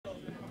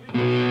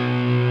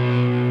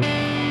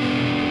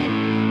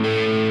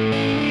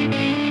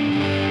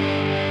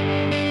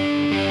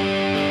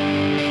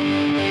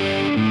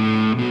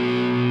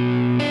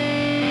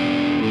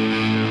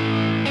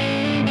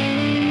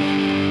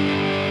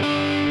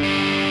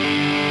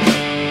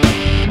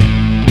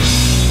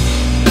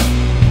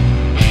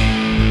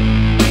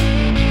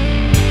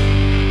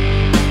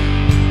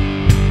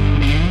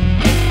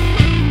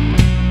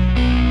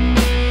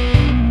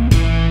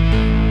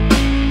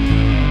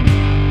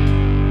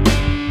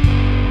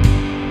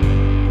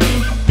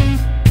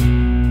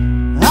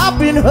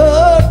been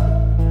hurt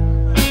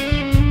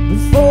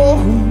before.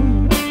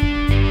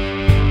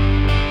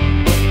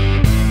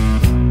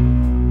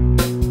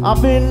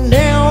 I've been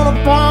down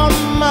upon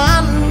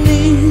my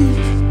knees.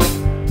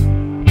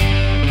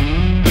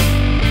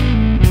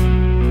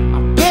 I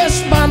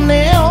guess by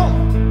now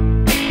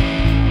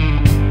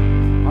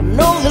I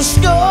know the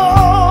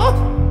score.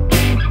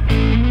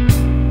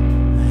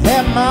 I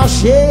had my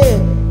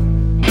share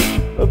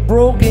of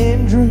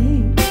broken dreams.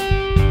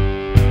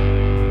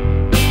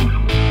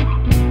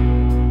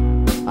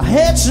 I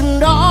had some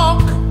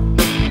dark,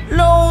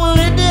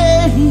 lonely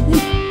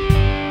days.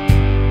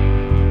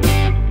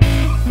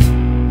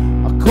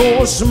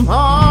 Caused some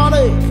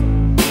heartache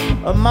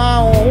of my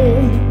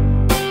own.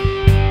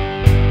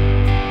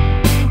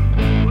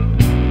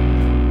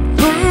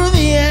 Through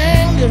the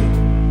anger,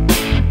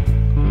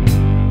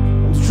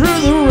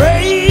 through the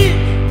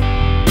rage,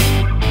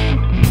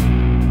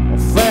 I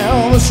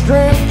found the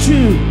strength to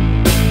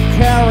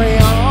carry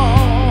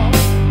on.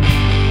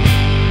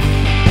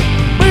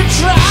 But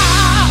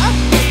try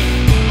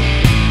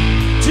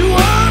to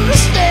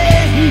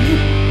understand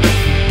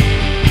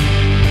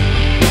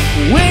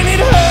when it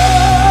hurts.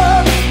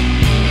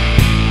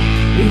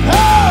 It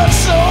hurts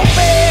so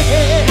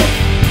bad.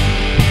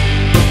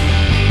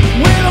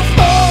 When I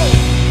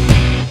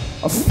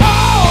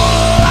fall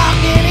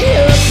like any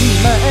other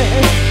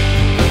man.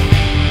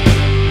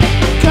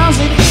 'Cause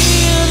it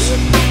is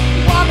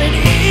what it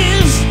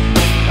is,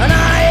 and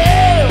I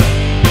am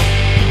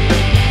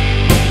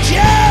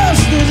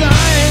just as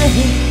I am.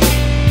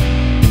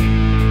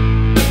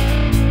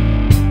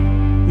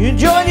 You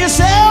enjoying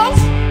yourself?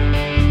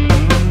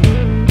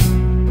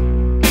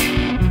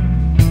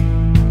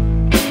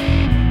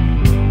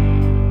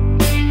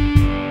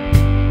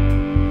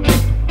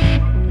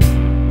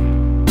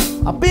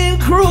 I've been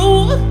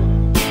cruel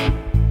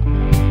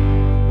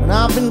and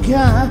I've been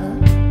kind,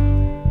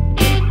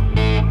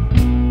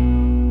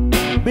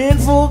 been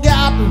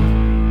forgotten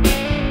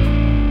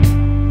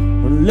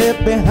and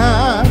left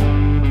behind.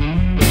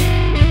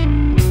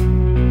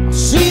 I've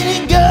seen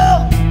it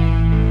go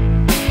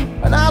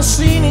and I've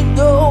seen it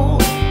go.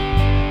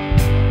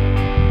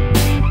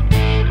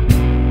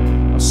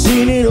 I've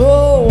seen it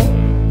all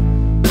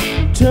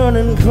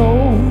turning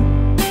cold.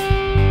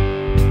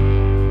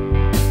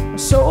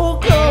 So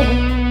cold.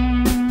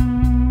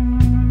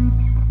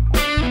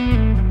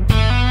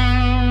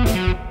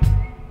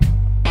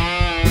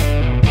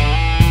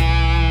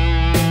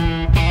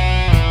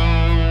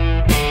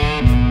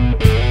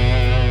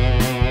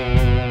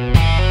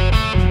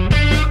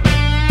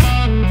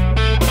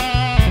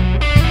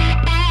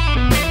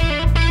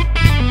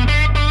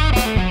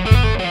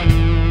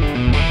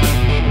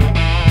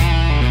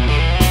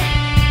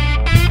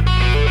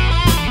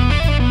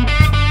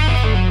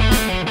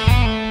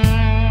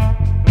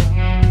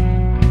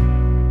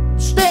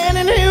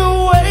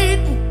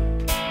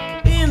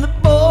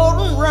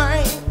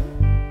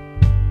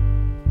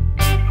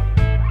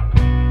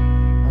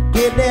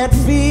 That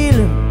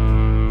feeling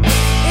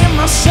in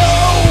my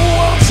soul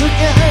once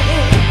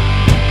again.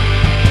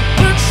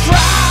 But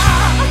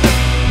try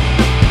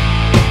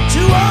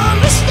to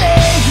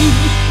understand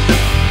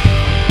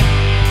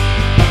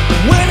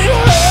when it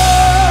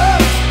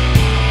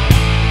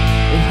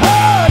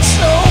hurts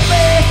so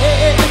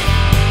bad.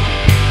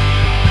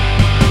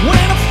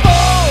 When I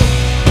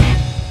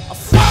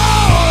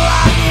fall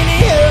like any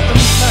other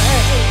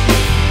man.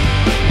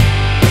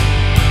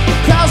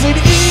 'Cause it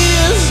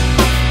is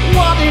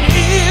what it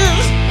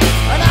is,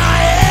 and I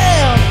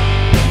am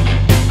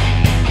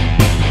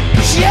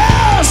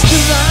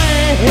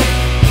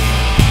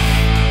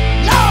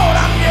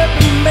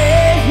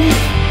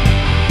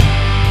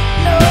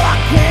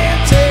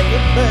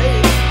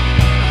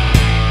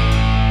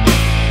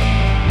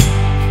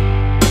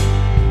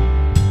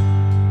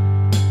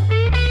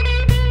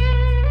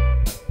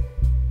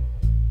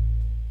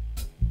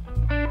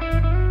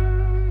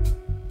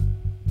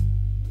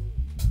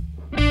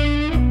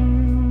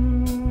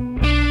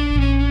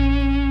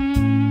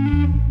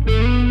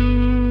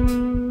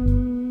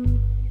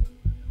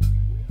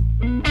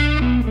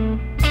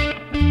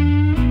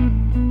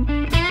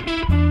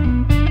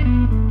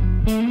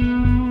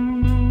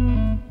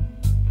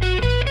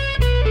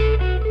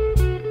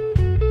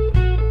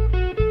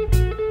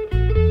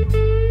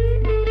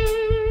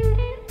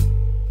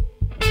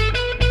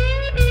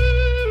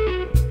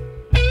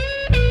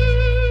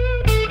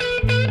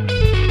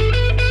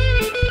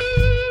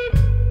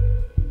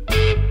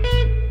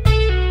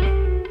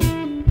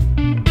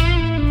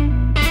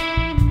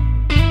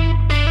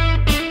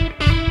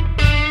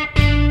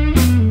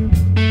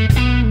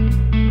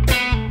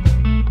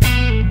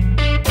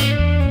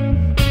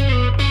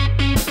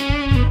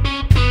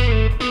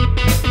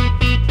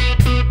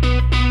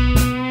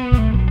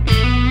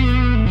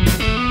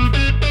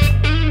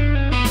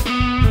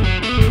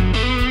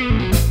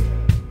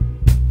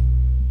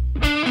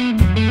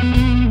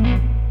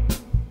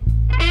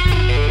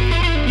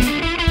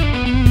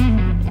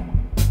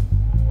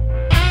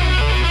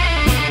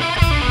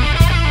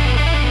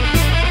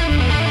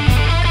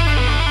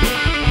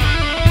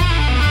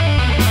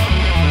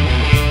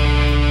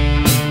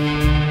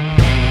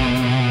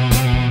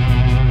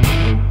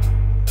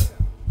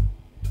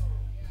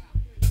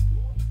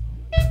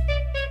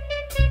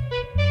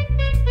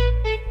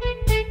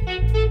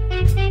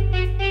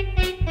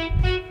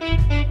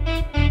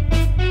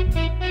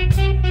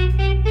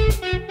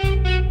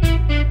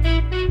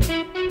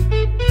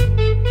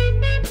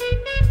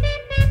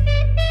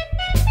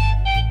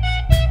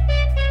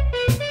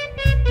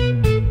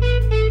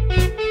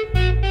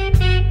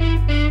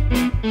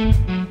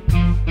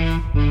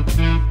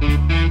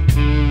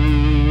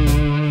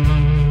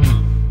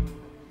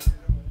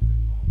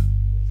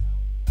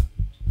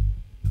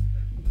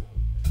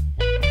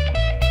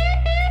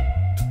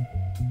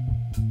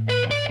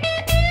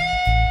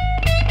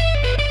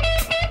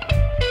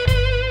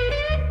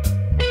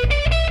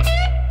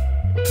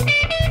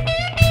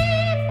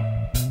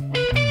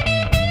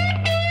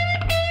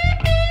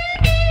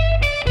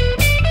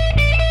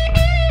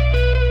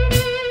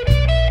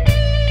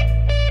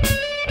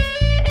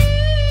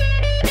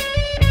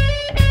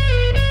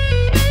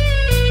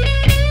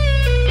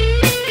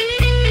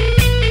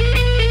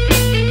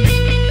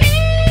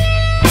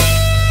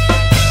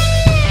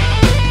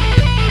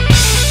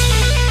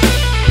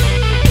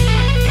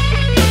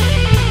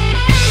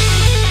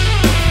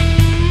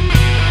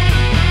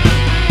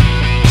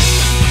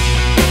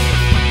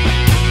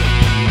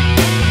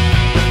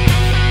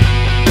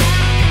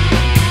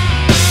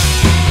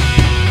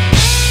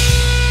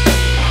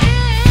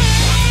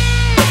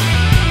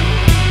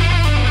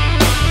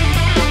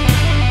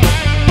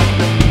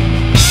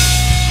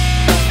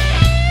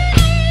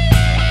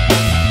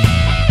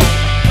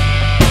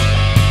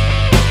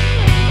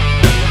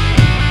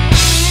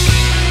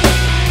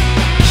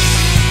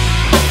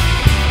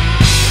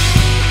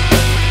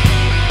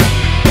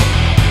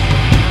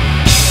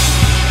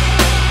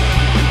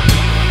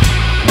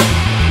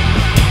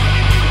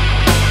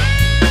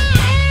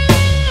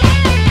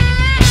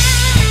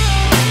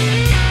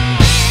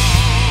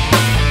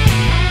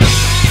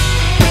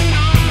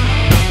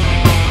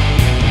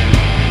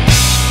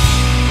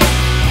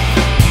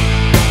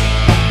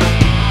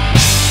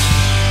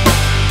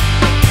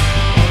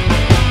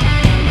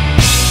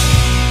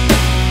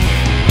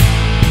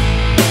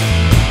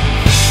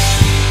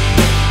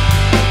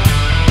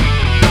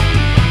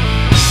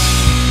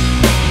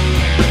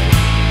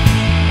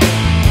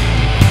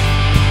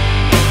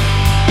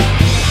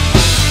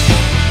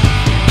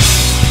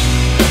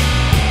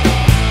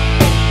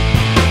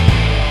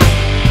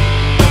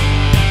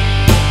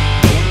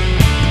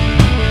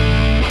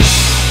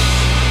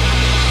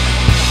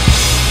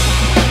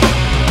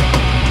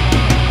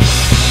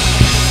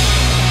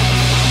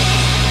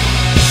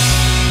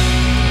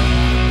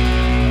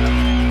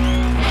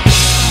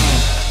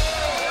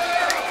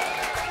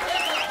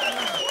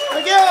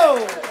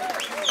Thank you.